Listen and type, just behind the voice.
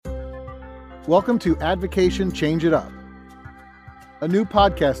Welcome to Advocation Change It Up, a new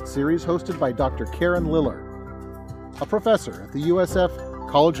podcast series hosted by Dr. Karen Liller, a professor at the USF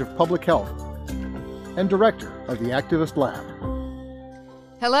College of Public Health and director of the Activist Lab.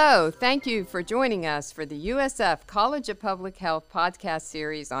 Hello, thank you for joining us for the USF College of Public Health podcast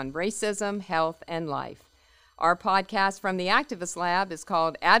series on racism, health, and life. Our podcast from the Activist Lab is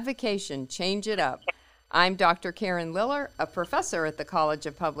called Advocation Change It Up. I'm Dr. Karen Liller, a professor at the College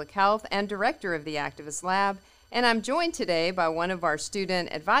of Public Health and director of the Activist Lab, and I'm joined today by one of our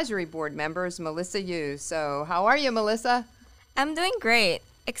student advisory board members, Melissa Yu. So how are you, Melissa? I'm doing great.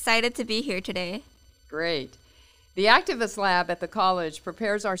 Excited to be here today. Great. The Activist Lab at the college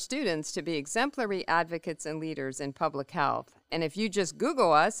prepares our students to be exemplary advocates and leaders in public health. And if you just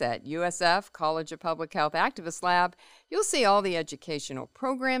Google us at USF College of Public Health Activist Lab, you'll see all the educational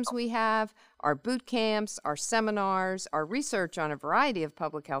programs we have, our boot camps, our seminars, our research on a variety of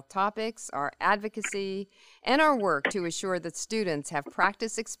public health topics, our advocacy, and our work to assure that students have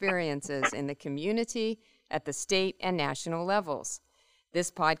practice experiences in the community at the state and national levels. This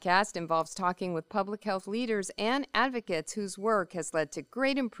podcast involves talking with public health leaders and advocates whose work has led to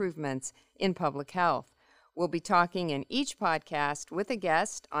great improvements in public health. We'll be talking in each podcast with a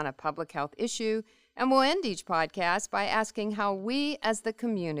guest on a public health issue, and we'll end each podcast by asking how we as the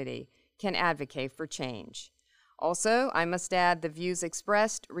community can advocate for change. Also, I must add the views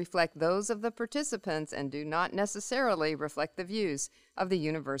expressed reflect those of the participants and do not necessarily reflect the views of the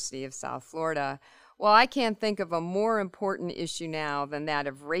University of South Florida. Well, I can't think of a more important issue now than that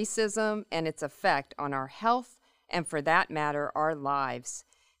of racism and its effect on our health and, for that matter, our lives.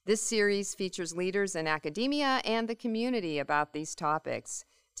 This series features leaders in academia and the community about these topics.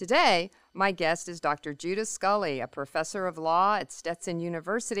 Today, my guest is Dr. Judith Scully, a professor of law at Stetson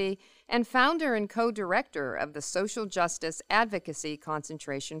University and founder and co-director of the Social Justice Advocacy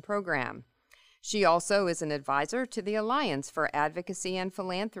Concentration Program. She also is an advisor to the Alliance for Advocacy and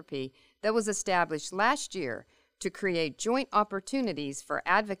Philanthropy that was established last year to create joint opportunities for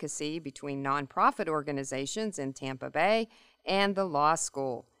advocacy between nonprofit organizations in Tampa Bay and the law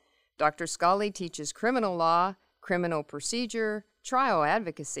school. Dr. Scully teaches criminal law, criminal procedure, trial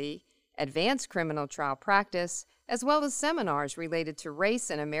advocacy, advanced criminal trial practice, as well as seminars related to race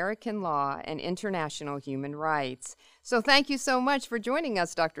and American law and international human rights. So thank you so much for joining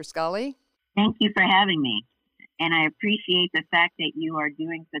us, Dr. Scully. Thank you for having me. And I appreciate the fact that you are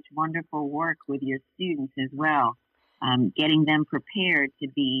doing such wonderful work with your students as well, getting them prepared to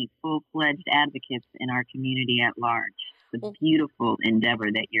be full-fledged advocates in our community at large. It's a beautiful endeavor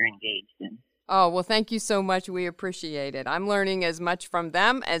that you're engaged in. Oh, well, thank you so much. We appreciate it. I'm learning as much from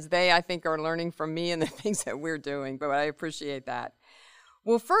them as they, I think, are learning from me and the things that we're doing, but I appreciate that.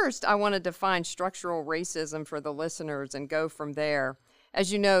 Well, first, I want to define structural racism for the listeners and go from there.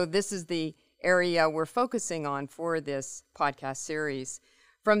 As you know, this is the area we're focusing on for this podcast series.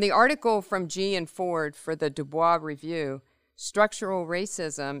 From the article from G and Ford for the Dubois Review, structural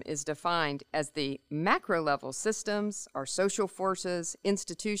racism is defined as the macro-level systems or social forces,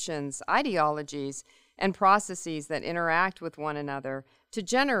 institutions, ideologies, and processes that interact with one another to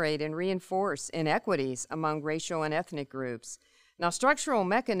generate and reinforce inequities among racial and ethnic groups. Now, structural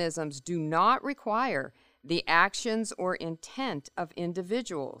mechanisms do not require the actions or intent of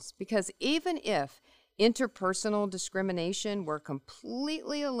individuals, because even if interpersonal discrimination were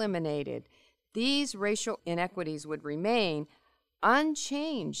completely eliminated, these racial inequities would remain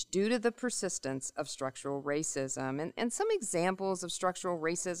unchanged due to the persistence of structural racism. And some examples of structural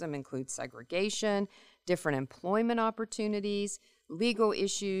racism include segregation, different employment opportunities, legal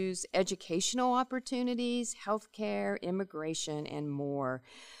issues, educational opportunities, healthcare, immigration, and more.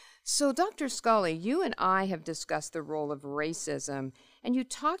 So, Dr. Scully, you and I have discussed the role of racism, and you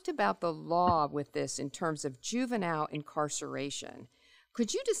talked about the law with this in terms of juvenile incarceration.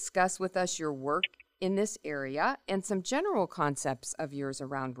 Could you discuss with us your work in this area and some general concepts of yours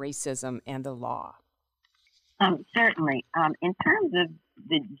around racism and the law? Certainly. In terms of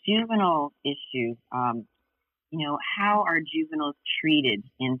the juvenile issue, how are juveniles treated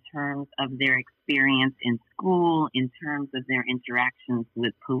in terms of their experience in school, in terms of their interactions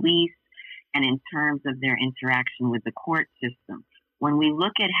with police, and in terms of their interaction with the court system? When we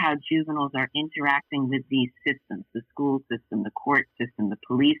look at how juveniles are interacting with these systems, the school system, the court system, the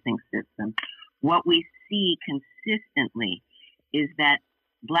policing system, what we see consistently is that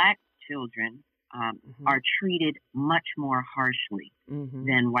Black children are treated much more harshly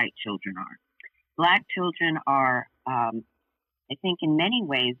than white children are. Black children are, I think in many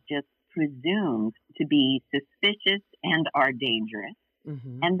ways, just presumed to be suspicious and are dangerous.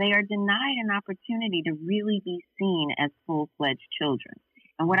 And they are denied an opportunity to really be seen as full-fledged children.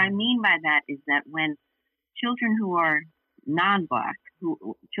 And what I mean by that is that when children who are non-Black,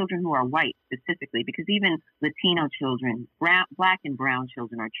 children who are white specifically, because even Latino children, Black and brown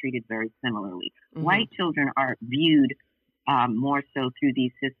children are treated very similarly. Mm-hmm. White children are viewed more so through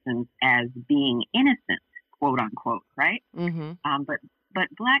these systems as being innocent, quote unquote, right? Mm-hmm. But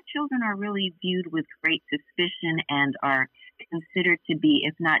Black children are really viewed with great suspicion and are considered to be,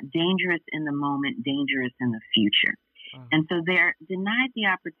 if not dangerous in the moment, dangerous in the future. Wow. And so they're denied the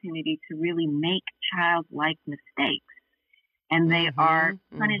opportunity to really make childlike mistakes. And they Mm-hmm. are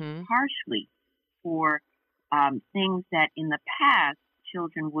punished Mm-hmm. harshly for things that in the past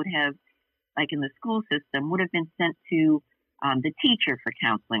children would have, like in the school system, would have been sent to the teacher for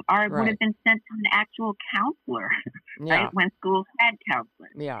counseling, or it would Right. have been sent to an actual counselor, Yeah. right, when schools had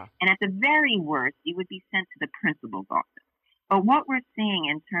counselors. Yeah. And at the very worst, you would be sent to the principal's office. But what we're seeing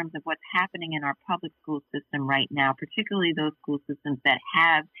in terms of what's happening in our public school system right now, particularly those school systems that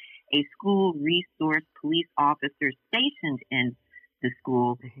have a school resource police officer stationed in the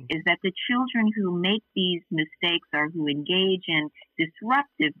school, Mm-hmm. is that the children who make these mistakes or who engage in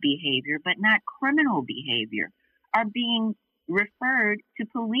disruptive behavior, but not criminal behavior, are being referred to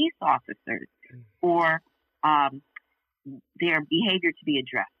police officers for their behavior to be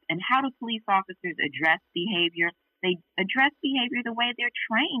addressed. And how do police officers address behavior? They address behavior the way they're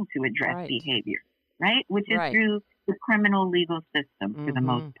trained to address Right. behavior, right? Which is Right. through the criminal legal system for the Mhm.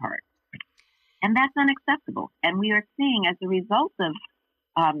 most part. And that's unacceptable. And we are seeing, as a result of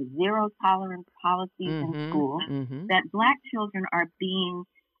zero tolerance policies in Mhm. schools, Mhm. that Black children are being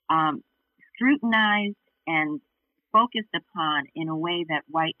scrutinized and focused upon in a way that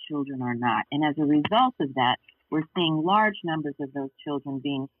white children are not. And as a result of that, we're seeing large numbers of those children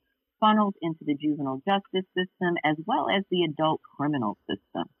being funneled into the juvenile justice system as well as the adult criminal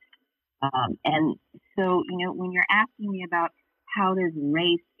system. And so, when you're asking me about how does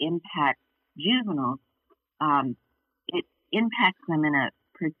race impact juveniles, it impacts them in a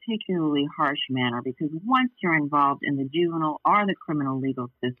particularly harsh manner, because once you're involved in the juvenile or the criminal legal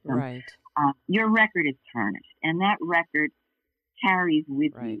system, Right. your record is tarnished, and that record carries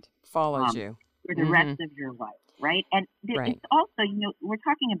with you Right. Follows you. for the rest of your life, right? And Right. it's also, we're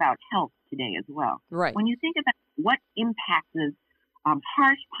talking about health today as well. Right. When you think about what impact does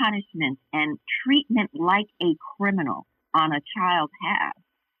harsh punishment and treatment like a criminal on a child have,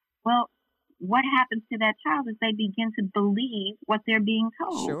 well, what happens to that child is they begin to believe what they're being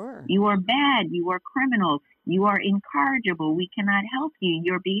told. Sure. You are bad. You are criminal. You are incorrigible. We cannot help you.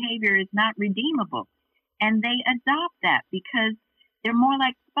 Your behavior is not redeemable. And they adopt that because they're more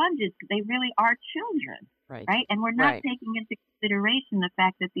like sponges. They really are children, Right. right? And we're not Right. taking into consideration the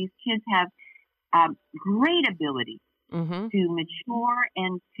fact that these kids have great ability Mm-hmm. to mature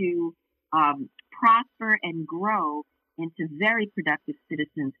and to prosper and grow into very productive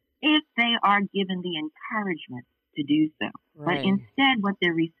citizens if they are given the encouragement to do so. But Right. instead, what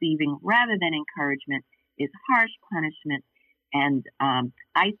they're receiving, rather than encouragement, is harsh punishment and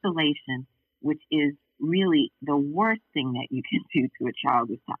isolation, which is really the worst thing that you can do to a child,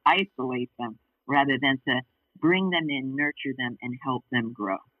 is to isolate them rather than to bring them in, nurture them, and help them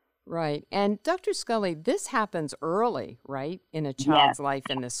grow. Right. And Dr. Scully, this happens early, right, in a child's life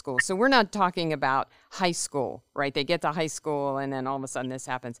in the school. So we're not talking about high school, right? They get to high school and then all of a sudden this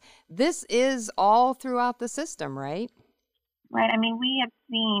happens. This is all throughout the system, right? Right. I mean, we have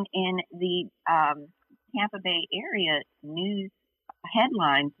seen in the Tampa Bay area news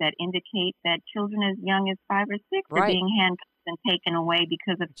headlines that indicate that children as young as 5 or 6 are Right. being handcuffed and taken away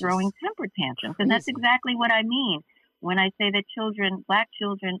because of throwing temper tantrums. And that's crazy. exactly what I mean when I say that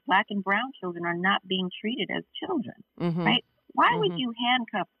Black and brown children are not being treated as children, Mm-hmm. right? Why would Mhm. you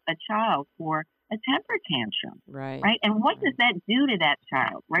handcuff a child for a temper tantrum? Right. Right? And what does that do to that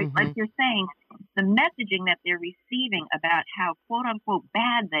child, right? Mhm. Like you're saying, the messaging that they're receiving about how quote unquote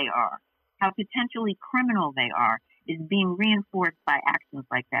bad they are, how potentially criminal they are, is being reinforced by actions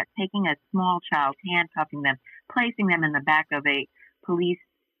like that. Taking a small child, handcuffing them, placing them in the back of a police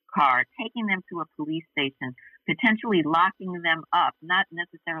car, taking them to a police station, potentially locking them up, not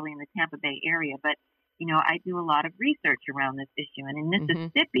necessarily in the Tampa Bay area, but, I do a lot of research around this issue. And in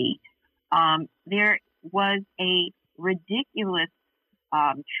Mississippi, there was a ridiculous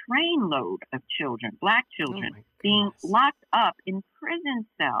train load of children, Black children, my being goodness. locked up in prison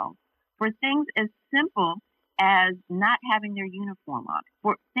cells for things as simple as not having their uniform on,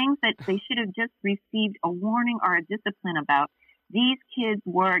 for things that they should have just received a warning or a discipline about. These kids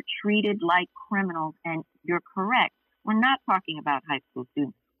were treated like criminals, and you're correct. We're not talking about high school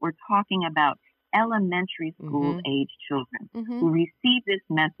students. We're talking about elementary school age children Mhm. who receive this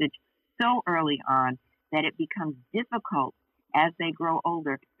message so early on that it becomes difficult as they grow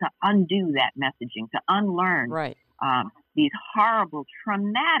older to undo that messaging, to unlearn Right. these horrible,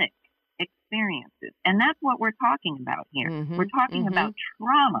 traumatic experiences. And that's what we're talking about here. Mhm, We're talking about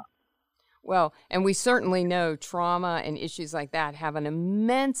trauma. Well, and we certainly know trauma and issues like that have an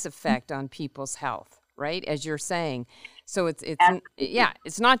immense effect on people's health, right? As you're saying. So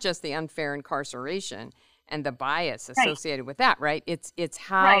it's not just the unfair incarceration and the bias associated with that, right? It's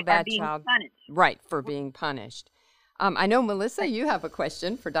how that child punished. Right, for being punished. I know, Melissa, you have a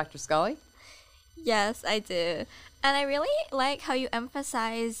question for Dr. Scully. Yes, I do. And I really like how you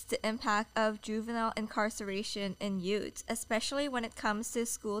emphasize the impact of juvenile incarceration in youth, especially when it comes to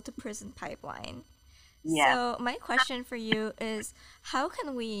school to prison pipeline. Yes. So my question for you is, how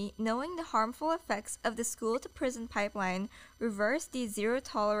can we, knowing the harmful effects of the school to prison pipeline, reverse these zero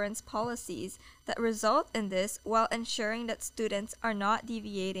tolerance policies that result in this while ensuring that students are not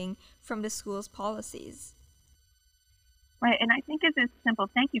deviating from the school's policies? Right, and I think it's as simple.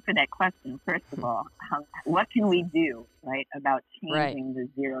 Thank you for that question, first of all. What can we do, right, about changing the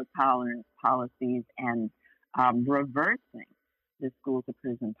zero tolerance policies and reversing the school to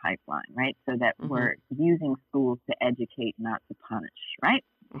prison pipeline, right, so that we're using schools to educate, not to punish, right?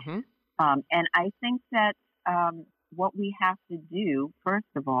 And I think that what we have to do, first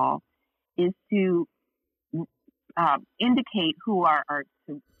of all, is to indicate who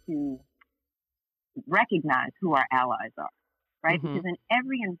to recognize who our allies are, right? Because in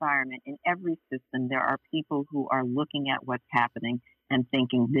every environment, in every system, there are people who are looking at what's happening and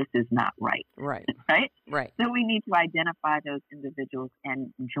thinking this is not right. Right. Right? So we need to identify those individuals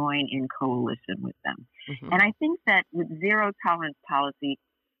and join in coalition with them. And I think that with zero tolerance policy,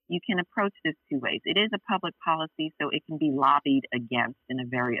 you can approach this two ways. It is a public policy, so it can be lobbied against in a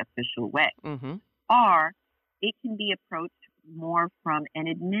very official way. Or it can be approached more from an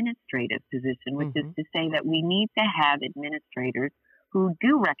administrative position, which is to say that we need to have administrators who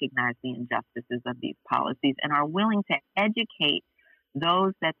do recognize the injustices of these policies and are willing to educate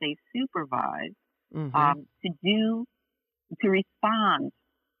those that they supervise to respond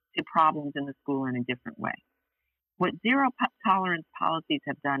to problems in the school in a different way. What zero tolerance policies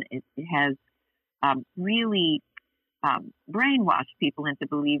have done is it has really brainwashed people into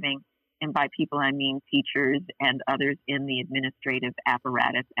believing, and by people I mean teachers and others in the administrative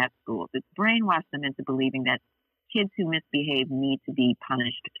apparatus at schools. It's brainwashed them into believing that kids who misbehave need to be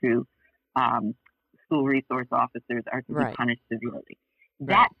punished through school resource officers are to be punished severely.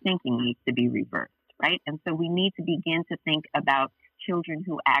 That thinking needs to be reversed, right? And so we need to begin to think about children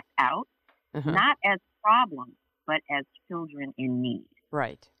who act out, not as problems, but as children in need.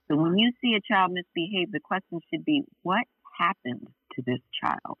 Right. So when you see a child misbehave, the question should be, what happened to this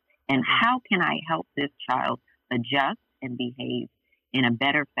child? And how can I help this child adjust and behave in a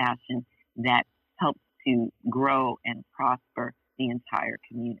better fashion that helps to grow and prosper the entire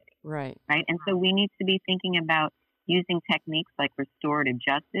community? Right? And so we need to be thinking about using techniques like restorative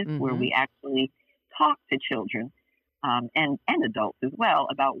justice, where we actually talk to children and adults as well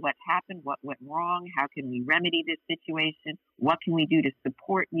about what happened, what went wrong, how can we remedy this situation, what can we do to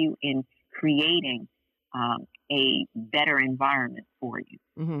support you in creating a better environment for you.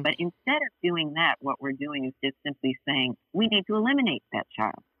 But instead of doing that, what we're doing is just simply saying we need to eliminate that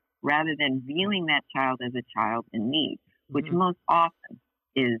child rather than viewing that child as a child in need, which most often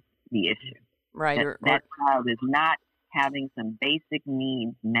is the issue. That child is not having some basic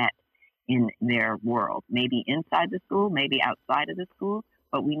needs met in their world, maybe inside the school, maybe outside of the school,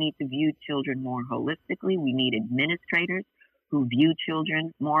 but we need to view children more holistically. We need administrators who view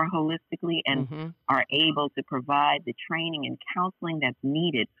children more holistically and are able to provide the training and counseling that's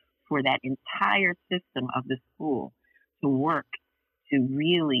needed for that entire system of the school to work to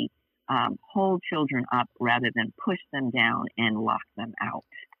really hold children up rather than push them down and lock them out.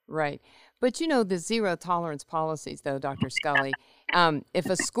 Right. But you know, the zero tolerance policies, though, Dr. Scully, if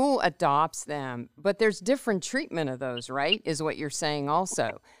a school adopts them, but there's different treatment of those, right, is what you're saying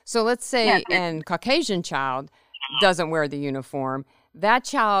also. So let's say an Caucasian child doesn't wear the uniform, that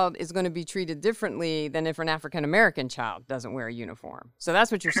child is going to be treated differently than if an African-American child doesn't wear a uniform. So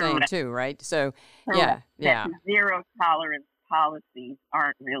that's what you're saying too, right? So, that zero tolerance policies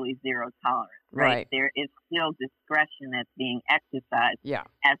aren't really zero tolerance, right? There is still discretion that's being exercised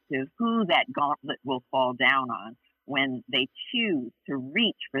as to who that gauntlet will fall down on when they choose to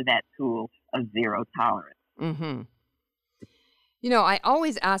reach for that tool of zero tolerance. You know, I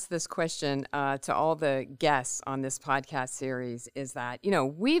always ask this question to all the guests on this podcast series is that, you know,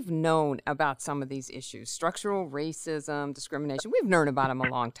 we've known about some of these issues, structural racism, discrimination. We've known about them a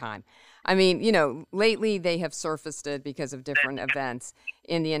long time. I mean, you know, lately they have surfaced it because of different events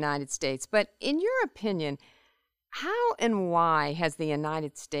in the United States. But in your opinion, How and why has the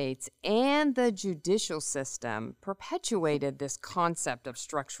United States and the judicial system perpetuated this concept of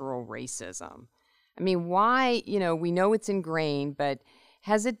structural racism? I mean, why, we know it's ingrained, but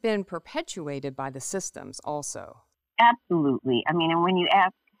has it been perpetuated by the systems also? Absolutely. I mean, and when you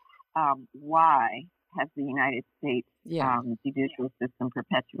ask why has the United States judicial system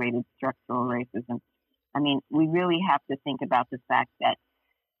perpetuated structural racism, I mean, we really have to think about the fact that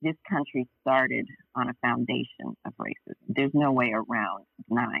this country started on a foundation of racism. There's no way around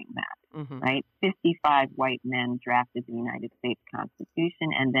denying that, right? 55 white men drafted the United States Constitution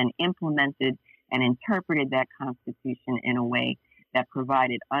and then implemented and interpreted that Constitution in a way that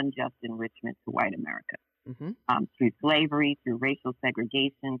provided unjust enrichment to white America through slavery, through racial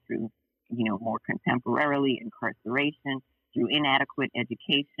segregation, through, more contemporarily incarceration, through inadequate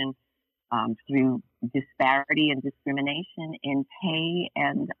education, through disparity and discrimination in pay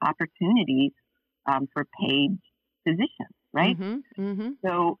and opportunities for paid positions, right?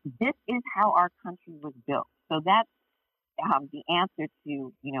 So this is how our country was built. So that's the answer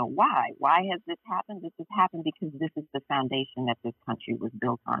to, why. Why has this happened? This has happened because this is the foundation that this country was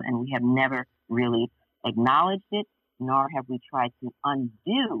built on, and we have never really acknowledged it, nor have we tried to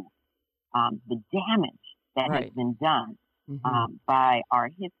undo the damage that has been done by our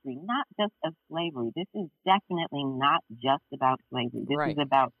history, not just of slavery. This is definitely not just about slavery. This is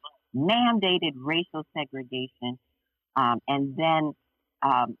about mandated racial segregation. And then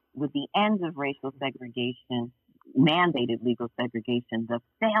with the end of racial segregation, mandated legal segregation, the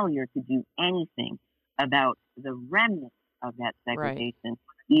failure to do anything about the remnants of that segregation,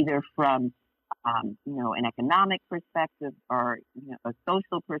 either from an economic perspective or a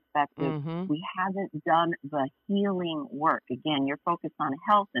social perspective. We haven't done the healing work. Again, you're focused on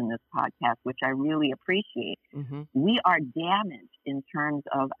health in this podcast, which I really appreciate. We are damaged in terms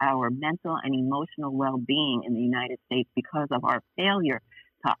of our mental and emotional well-being in the United States because of our failure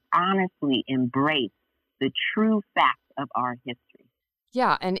to honestly embrace the true facts of our history.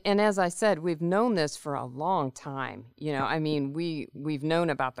 Yeah, and as I said, we've known this for a long time. I mean, we've known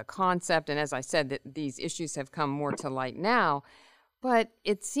about the concept, and as I said, that these issues have come more to light now, but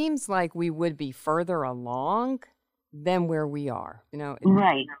it seems like we would be further along than where we are.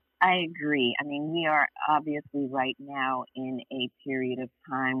 Right. I agree. I mean, we are obviously right now in a period of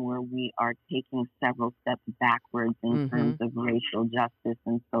time where we are taking several steps backwards in terms of racial justice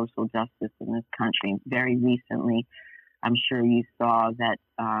and social justice in this country. Very recently, I'm sure you saw that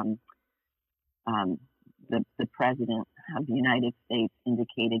the president of the United States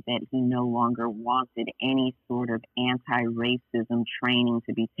indicated that he no longer wanted any sort of anti-racism training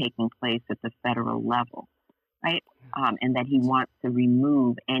to be taking place at the federal level, right? And that he wants to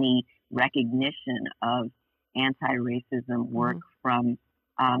remove any recognition of anti-racism work from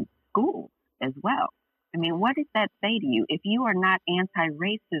schools as well. I mean, what does that say to you? If you are not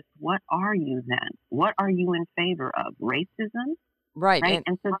anti-racist, what are you then? What are you in favor of? Racism? Right.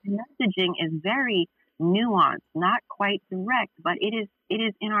 And so the messaging is very nuanced, not quite direct, but it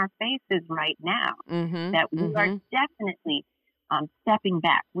is in our faces right now that we are definitely stepping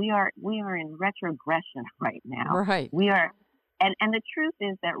back. We are in retrogression right now. Right. We are, and the truth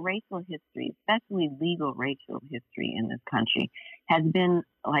is that racial history, especially legal racial history in this country, has been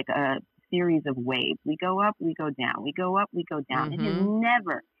like a series of waves. We go up, we go down. We go up, we go down. It has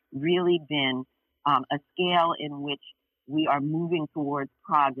never really been a scale in which we are moving towards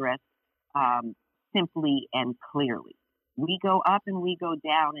progress simply and clearly. We go up and we go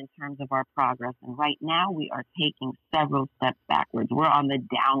down in terms of our progress. And right now we are taking several steps backwards. We're on the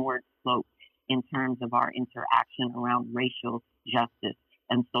downward slope in terms of our interaction around racial justice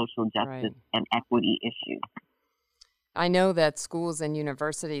and social justice and equity issues. I know that schools and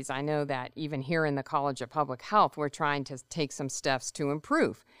universities, I know that even here in the College of Public Health, we're trying to take some steps to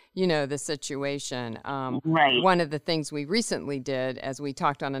improve, the situation. One of the things we recently did, as we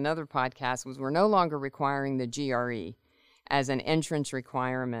talked on another podcast, was we're no longer requiring the GRE as an entrance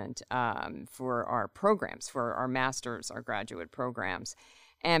requirement for our programs, for our master's, our graduate programs.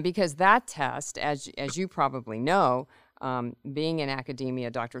 And because that test, as you probably know, being in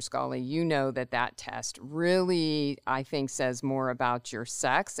academia, Dr. Scully, you know that test really, I think, says more about your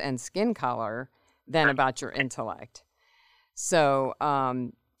sex and skin color than about your intellect. So,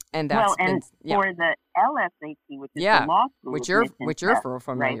 and that's for the LSAT, which is the law school, which you're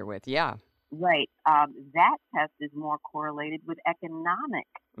familiar with, right. That test is more correlated with economic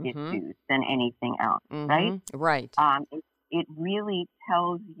issues than anything else, right? Right. It really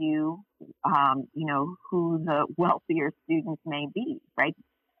tells you, who the wealthier students may be, right?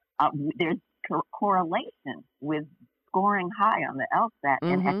 There's correlation with scoring high on the LSAT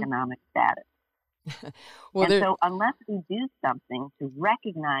and economic status. Well, And so unless we do something to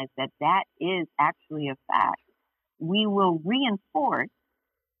recognize that that is actually a fact, we will reinforce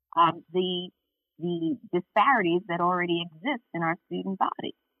the disparities that already exist in our student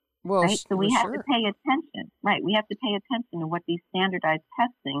body, well, right? So we have to sure. pay attention, right? We have to pay attention to what these standardized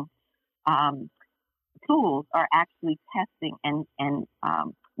testing um, tools are actually testing and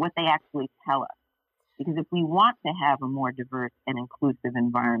what they actually tell us. Because if we want to have a more diverse and inclusive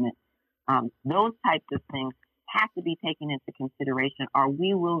environment, those types of things have to be taken into consideration, or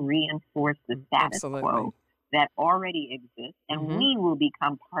we will reinforce the status Absolutely. quo that already exists, and Mhm. we will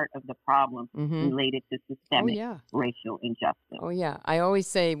become part of the problem Mhm. related to Oh, systemic yeah. racial injustice. Oh, yeah. I always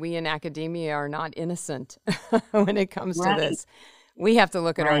say we in academia are not innocent when it comes to Right, this. We have to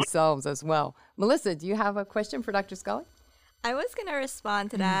look at right. ourselves as well. Melissa, do you have a question for Dr. Scully? I was going to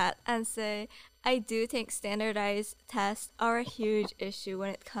respond to that and say I do think standardized tests are a huge issue when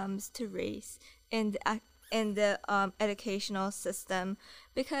it comes to race in the educational system,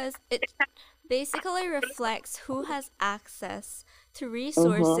 because it basically reflects who has access to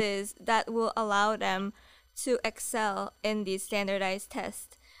resources that will allow them to excel in these standardized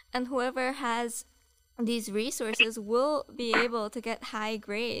tests. And whoever has these resources will be able to get high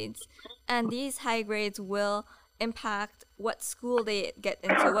grades, and these high grades will impact what school they get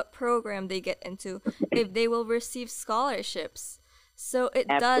into, what program they get into, if they will receive scholarships. So it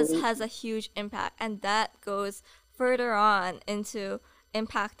does Absolutely. has a huge impact, and that goes further on into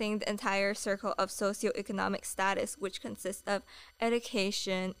impacting the entire circle of socioeconomic status, which consists of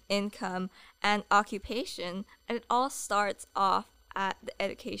education, income, and occupation, and it all starts off at the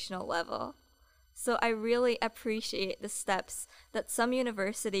educational level. So I really appreciate the steps that some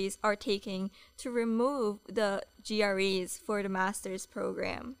universities are taking to remove the GREs for the master's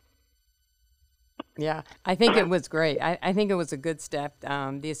program. Yeah, I think it was great. I think it was a good step.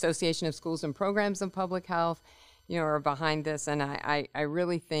 The Association of Schools and Programs in Public Health, are behind this, and I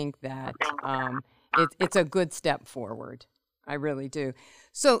really think that it's a good step forward. I really do.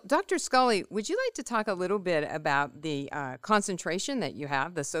 So, Dr. Scully, would you like to talk a little bit about the concentration that you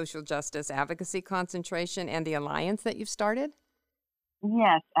have, the social justice advocacy concentration, and the alliance that you've started?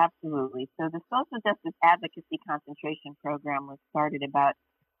 Yes, absolutely. So the Social Justice Advocacy Concentration Program was started about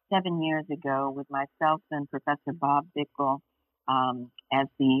 7 years ago with myself and Professor Bob Bickel as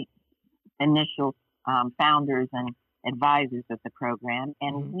the initial founders and advisors of the program.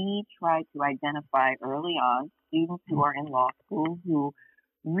 And we tried to identify early on students who are in law school who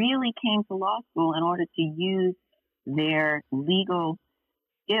really came to law school in order to use their legal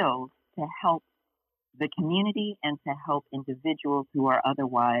skills to help the community and to help individuals who are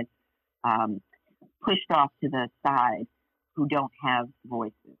otherwise pushed off to the side, who don't have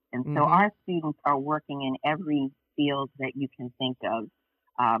voices. And so our students are working in every field that you can think of,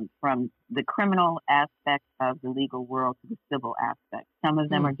 from the criminal aspect of the legal world to the civil aspect. Some of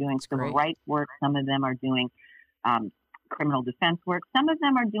them are doing civil great. rights work. Some of them are doing criminal defense work. Some of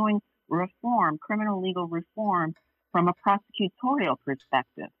them are doing reform, criminal legal reform, from a prosecutorial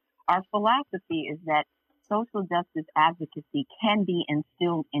perspective. Our philosophy is that social justice advocacy can be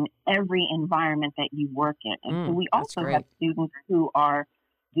instilled in every environment that you work in. And so we that's also great. have students who are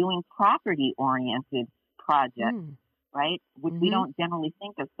doing property-oriented projects, right, which we don't generally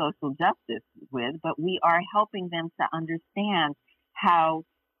think of social justice with, but we are helping them to understand how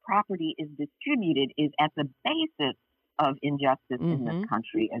property is distributed is at the basis of injustice in this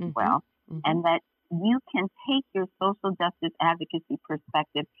country as well, and that you can take your social justice advocacy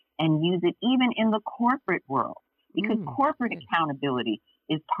perspective and use it even in the corporate world, because corporate accountability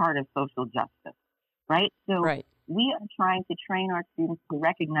is part of social justice, right? So Right. we are trying to train our students to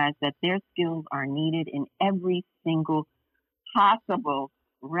recognize that their skills are needed in every single possible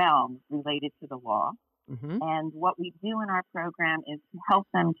realm related to the law. And what we do in our program is to help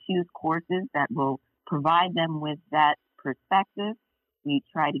them choose courses that will provide them with that perspective. We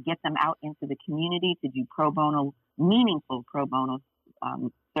try to get them out into the community to do pro bono, meaningful pro bono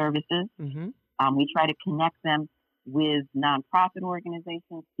services. We try to connect them with nonprofit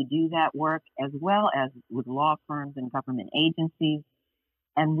organizations to do that work, as well as with law firms and government agencies.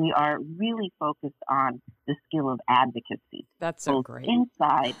 And we are really focused on the skill of advocacy, That's so both great.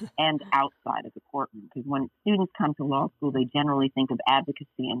 inside and outside of the courtroom. Because when students come to law school, they generally think of advocacy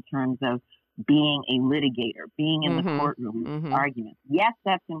in terms of being a litigator, being in the courtroom with arguments. Yes,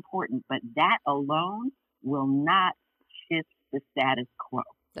 that's important, but that alone will not shift the status quo.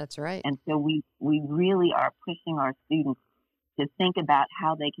 That's right. And so we really are pushing our students to think about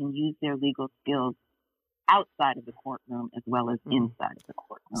how they can use their legal skills outside of the courtroom as well as inside of the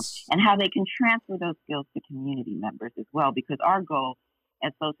courtroom, and how they can transfer those skills to community members as well. Because our goal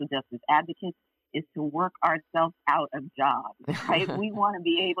as social justice advocates is to work ourselves out of jobs, right? We want to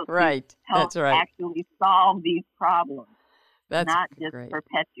be able to Right. help That's right. actually solve these problems, That's not just great.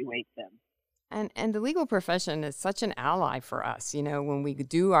 perpetuate them. And the legal profession is such an ally for us, when we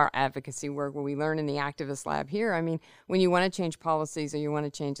do our advocacy work, when we learn in the Activist Lab here. I mean, when you want to change policies or you want to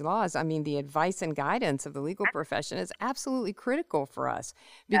change laws, I mean, the advice and guidance of the legal profession is absolutely critical for us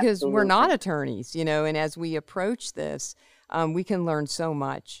because we're not attorneys, and as we approach this, we can learn so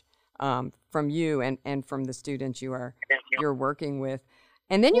much from you and from the students you're working with.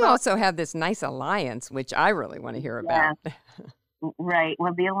 And then you also have this nice alliance, which I really want to hear about. Right.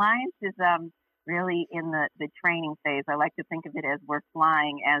 Well, the alliance is really in the training phase. I like to think of it as we're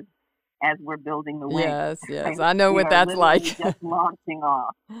flying as we're building the wings. Yes. Right? I know we what that's like. Just launching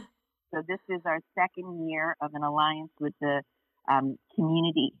off. So this is our second year of an alliance with the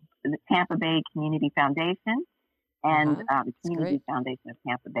Tampa Bay Community Foundation and the Community Foundation of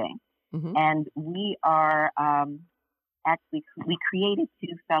Tampa Bay. Mm-hmm. And we are we created 2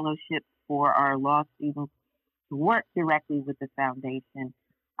 fellowships for our law students to work directly with the foundation,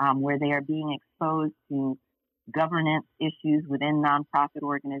 where they are being exposed to governance issues within nonprofit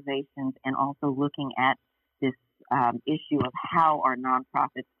organizations and also looking at this issue of how are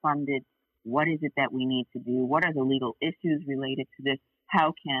nonprofits funded, what is it that we need to do, what are the legal issues related to this,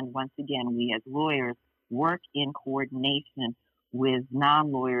 how can, once again, we as lawyers work in coordination with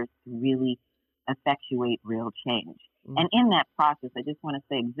non-lawyers to really effectuate real change. Mm-hmm. And in that process, I just want to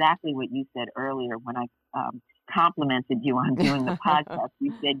say exactly what you said earlier when I complimented you on doing the podcast.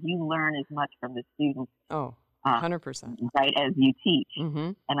 You said you learn as much from the students. 100%. Right, as you teach.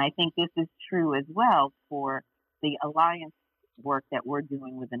 Mm-hmm. And I think this is true as well for the alliance work that we're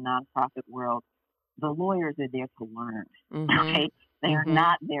doing with the nonprofit world. The lawyers are there to learn, right? They are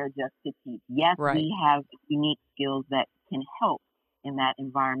not there just to teach. Yes, we have unique skills that can help in that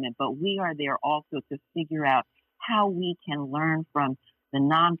environment, but we are there also to figure out how we can learn from the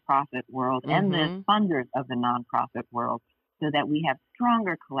nonprofit world and the funders of the nonprofit world so that we have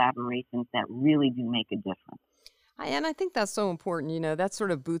stronger collaborations that really do make a difference. And I think that's so important. That's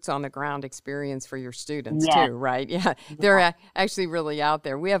sort of boots on the ground experience for your students too, right? Yeah, they're actually really out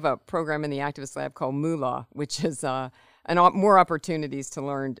there. We have a program in the Activist Lab called Moolah, which is more opportunities to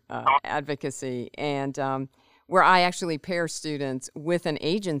learn advocacy, and where I actually pair students with an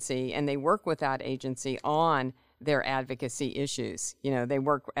agency, and they work with that agency on their advocacy issues. They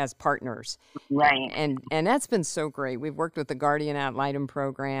work as partners. Right. And that's been so great. We've worked with the Guardian Ad Litem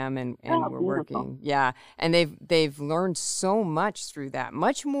program and we're working. Yeah. And they've learned so much through that.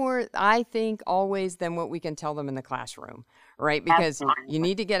 Much more, I think, always than what we can tell them in the classroom, right? Because you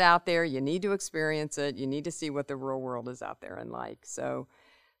need to get out there, you need to experience it, you need to see what the real world is out there and like.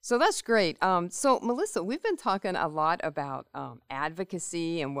 So that's great. So, Melissa, we've been talking a lot about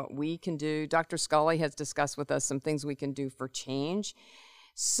advocacy and what we can do. Dr. Scully has discussed with us some things we can do for change.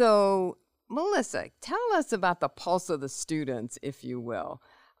 So, Melissa, tell us about the pulse of the students, if you will,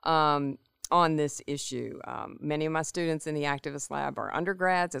 on this issue. Many of my students in the Activist Lab are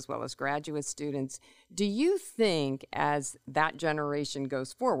undergrads as well as graduate students. Do you think as that generation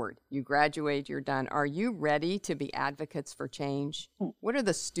goes forward, you graduate, you're done, are you ready to be advocates for change? What are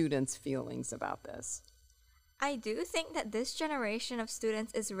the students' feelings about this? I do think that this generation of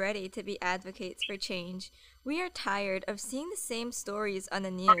students is ready to be advocates for change. We are tired of seeing the same stories on the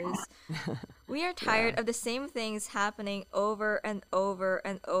news. We are tired of the same things happening over and over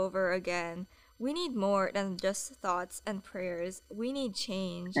and over again. We need more than just thoughts and prayers. We need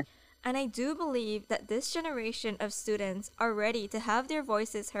change. And I do believe that this generation of students are ready to have their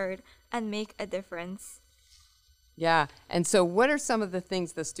voices heard and make a difference. Yeah. And so what are some of the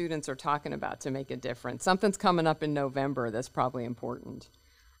things the students are talking about to make a difference? Something's coming up in November that's probably important.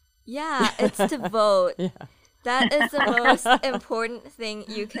 Yeah, it's to vote. That is the most important thing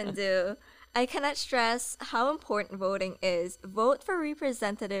you can do. I cannot stress how important voting is. Vote for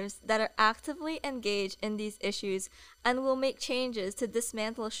representatives that are actively engaged in these issues and will make changes to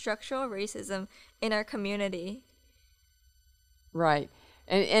dismantle structural racism in our community. Right.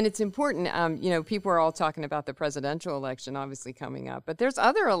 And it's important, people are all talking about the presidential election obviously coming up, but there's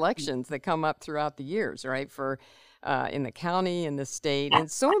other elections that come up throughout the years, right, for in the county, in the state. And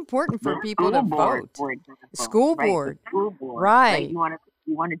it's so important for people to vote. School board. Right. You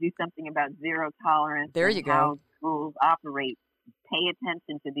want to do something about zero tolerance. There you go. How schools operate. Pay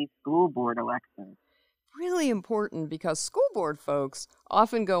attention to these school board elections. really important because school board folks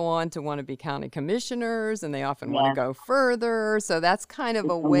often go on to want to be county commissioners, and they often want to Yes, go further. So that's kind of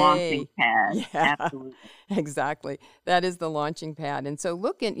it's a the launching way. pad. Yeah, Absolutely. exactly. That is the launching pad. And so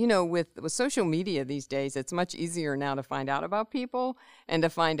with social media these days, it's much easier now to find out about people and to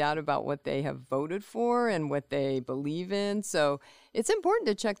find out about what they have voted for and what they believe in. So it's important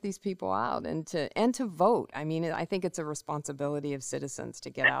to check these people out and to vote. I mean, I think it's a responsibility of citizens to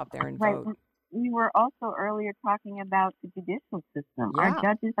get out there and Right. vote. We were also earlier talking about the judicial system. Our Yeah,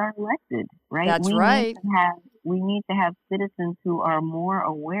 judges are elected, right? that's right. We need to have citizens who are more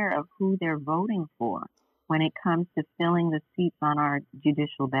aware of who they're voting for when it comes to filling the seats on our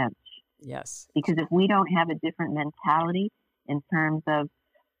judicial bench. Yes. Because if we don't have a different mentality in terms of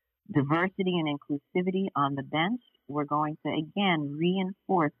diversity and inclusivity on the bench, we're going to again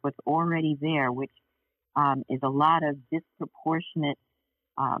reinforce what's already there, which is a lot of disproportionate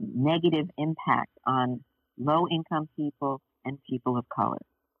negative impact on low-income people and people of color.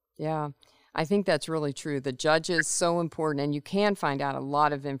 Yeah, I think that's really true. The judges so important, and you can find out a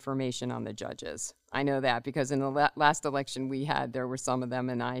lot of information on the judges. I know that because in the last election we had, there were some of them,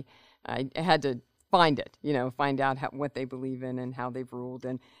 and I had to find it, find out what they believe in and how they've ruled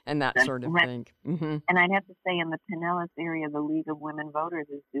and that sort of Right. thing. hmm And I'd have to say in the Pinellas area, the League of Women Voters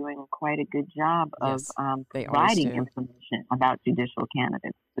is doing quite a good job of Yes, they always providing do. information about judicial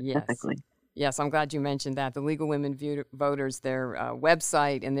candidates Yes. specifically. Yes, I'm glad you mentioned that. The League of Women Voters, their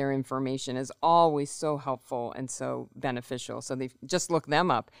website and their information is always so helpful and so beneficial. So they just look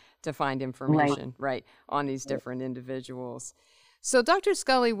them up to find information, right, on these different individuals. So, Dr.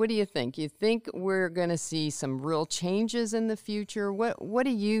 Scully, what do you think? You think we're going to see some real changes in the future? What do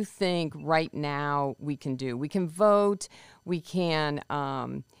you think right now we can do? We can vote. We can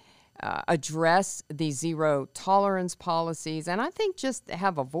address the zero tolerance policies, and I think just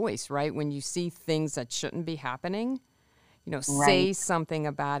have a voice, right? When you see things that shouldn't be happening, say Right. something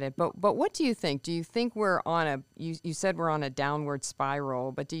about it. But what do you think? Do you think we're on you said we're on a downward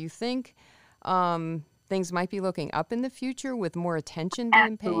spiral, but do you think things might be looking up in the future with more attention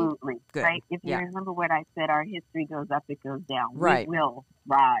being paid? Absolutely. Good. Right. If you Yeah. remember what I said, our history goes up, it goes down. Right. We will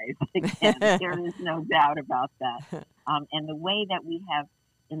rise again. There is no doubt about that. And the way that we have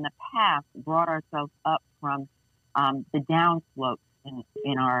in the past brought ourselves up from the downslope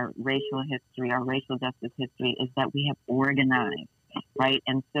in our racial history, our racial justice history, is that we have organized, right?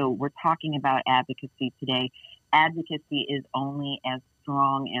 And so we're talking about advocacy today. Advocacy is only as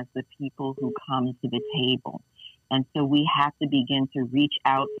strong as the people who come to the table. And so we have to begin to reach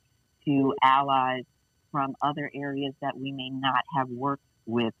out to allies from other areas that we may not have worked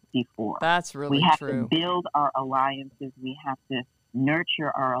with before. That's really We have true. to build our alliances. We have to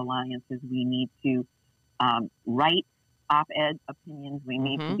nurture our alliances. We need to write op-ed opinions. We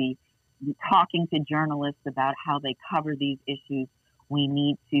need to be talking to journalists about how they cover these issues. We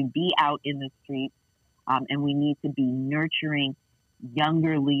need to be out in the streets, and we need to be nurturing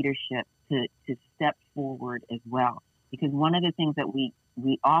younger leadership to step forward as well. Because one of the things that we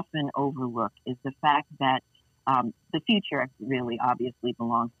often overlook is the fact that the future really obviously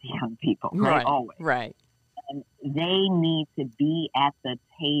belongs to young people, right? Always. Right. And they need to be at the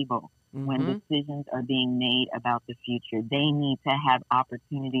table when decisions are being made about the future. They need to have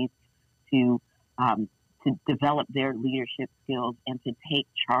opportunities to develop their leadership skills and to take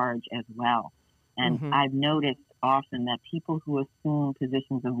charge as well. And I've noticed often that people who assume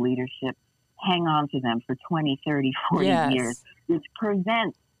positions of leadership hang on to them for 20, 30, 40 years, which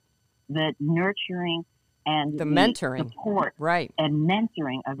prevents the nurturing and the mentoring, support and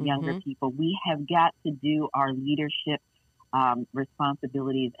mentoring of younger people. We have got to do our leadership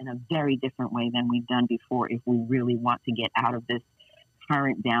responsibilities in a very different way than we've done before if we really want to get out of this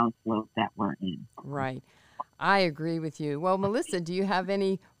current downslope that we're in. Right. I agree with you. Well, Melissa, do you have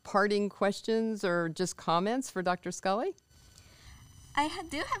any parting questions or just comments for Dr. Scully? I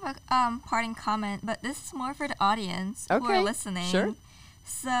do have a parting comment, but this is more for the audience who are listening. Sure.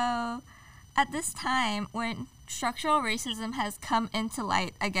 So, at this time, when structural racism has come into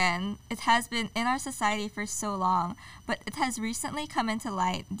light again, it has been in our society for so long, but it has recently come into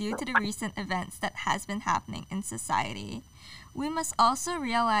light due to the recent events that has been happening in society. We must also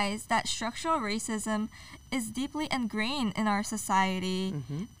realize that structural racism is deeply ingrained in our society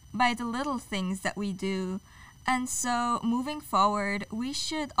by the little things that we do. And so, moving forward, we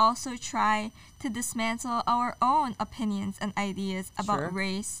should also try to dismantle our own opinions and ideas about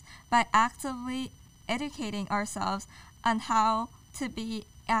race by actively educating ourselves on how to be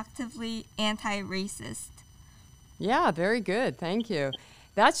actively anti-racist. Yeah, very good. Thank you.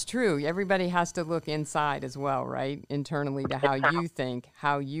 That's true. Everybody has to look inside as well, right? Internally to how you think,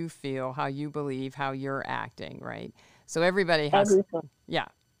 how you feel, how you believe, how you're acting, right? So everybody has, yeah.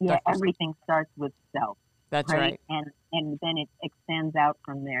 Yeah, everything starts with self. That's right. And then it extends out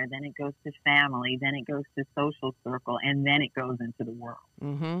from there. Then it goes to family. Then it goes to social circle. And then it goes into the world.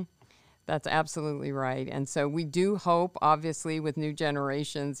 Mm-hmm. That's absolutely right. And so we do hope, obviously, with new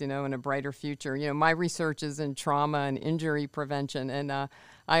generations, in a brighter future. My research is in trauma and injury prevention. And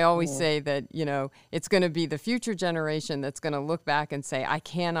I always say that, it's going to be the future generation that's going to look back and say, I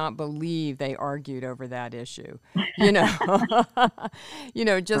cannot believe they argued over that issue. Just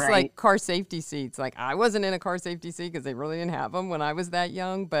right. Like car safety seats. Like I wasn't in a car safety seat because they really didn't have them when I was that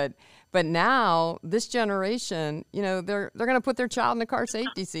young. But now this generation, they're going to put their child in a car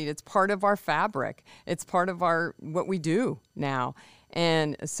safety seat. It's part of our fabric. It's part of what we do now.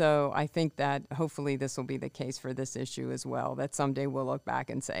 And so I think that hopefully this will be the case for this issue as well, that someday we'll look back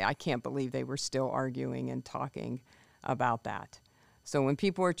and say, I can't believe they were still arguing and talking about that. So when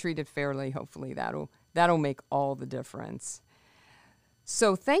people are treated fairly, hopefully that'll make all the difference.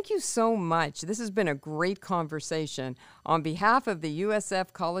 So thank you so much. This has been a great conversation. On behalf of the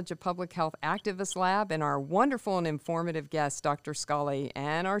USF College of Public Health Activist Lab and our wonderful and informative guest, Dr. Scully,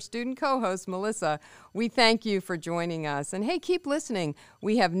 and our student co-host, Melissa, we thank you for joining us. And hey, keep listening.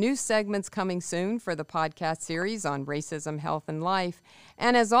 We have new segments coming soon for the podcast series on racism, health, and life.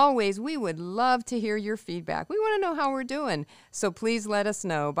 And as always, we would love to hear your feedback. We want to know how we're doing. So please let us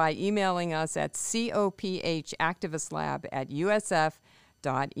know by emailing us at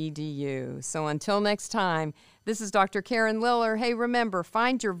cophactivistlab@usf.edu. So until next time, this is Dr. Karen Liller. Hey, remember,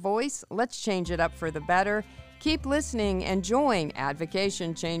 find your voice. Let's change it up for the better. Keep listening and join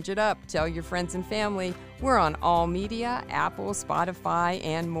Advocation Change It Up. Tell your friends and family. We're on all media, Apple, Spotify,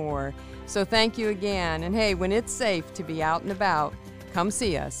 and more. So thank you again. And hey, when it's safe to be out and about, come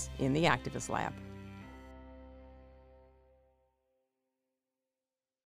see us in the Activist Lab.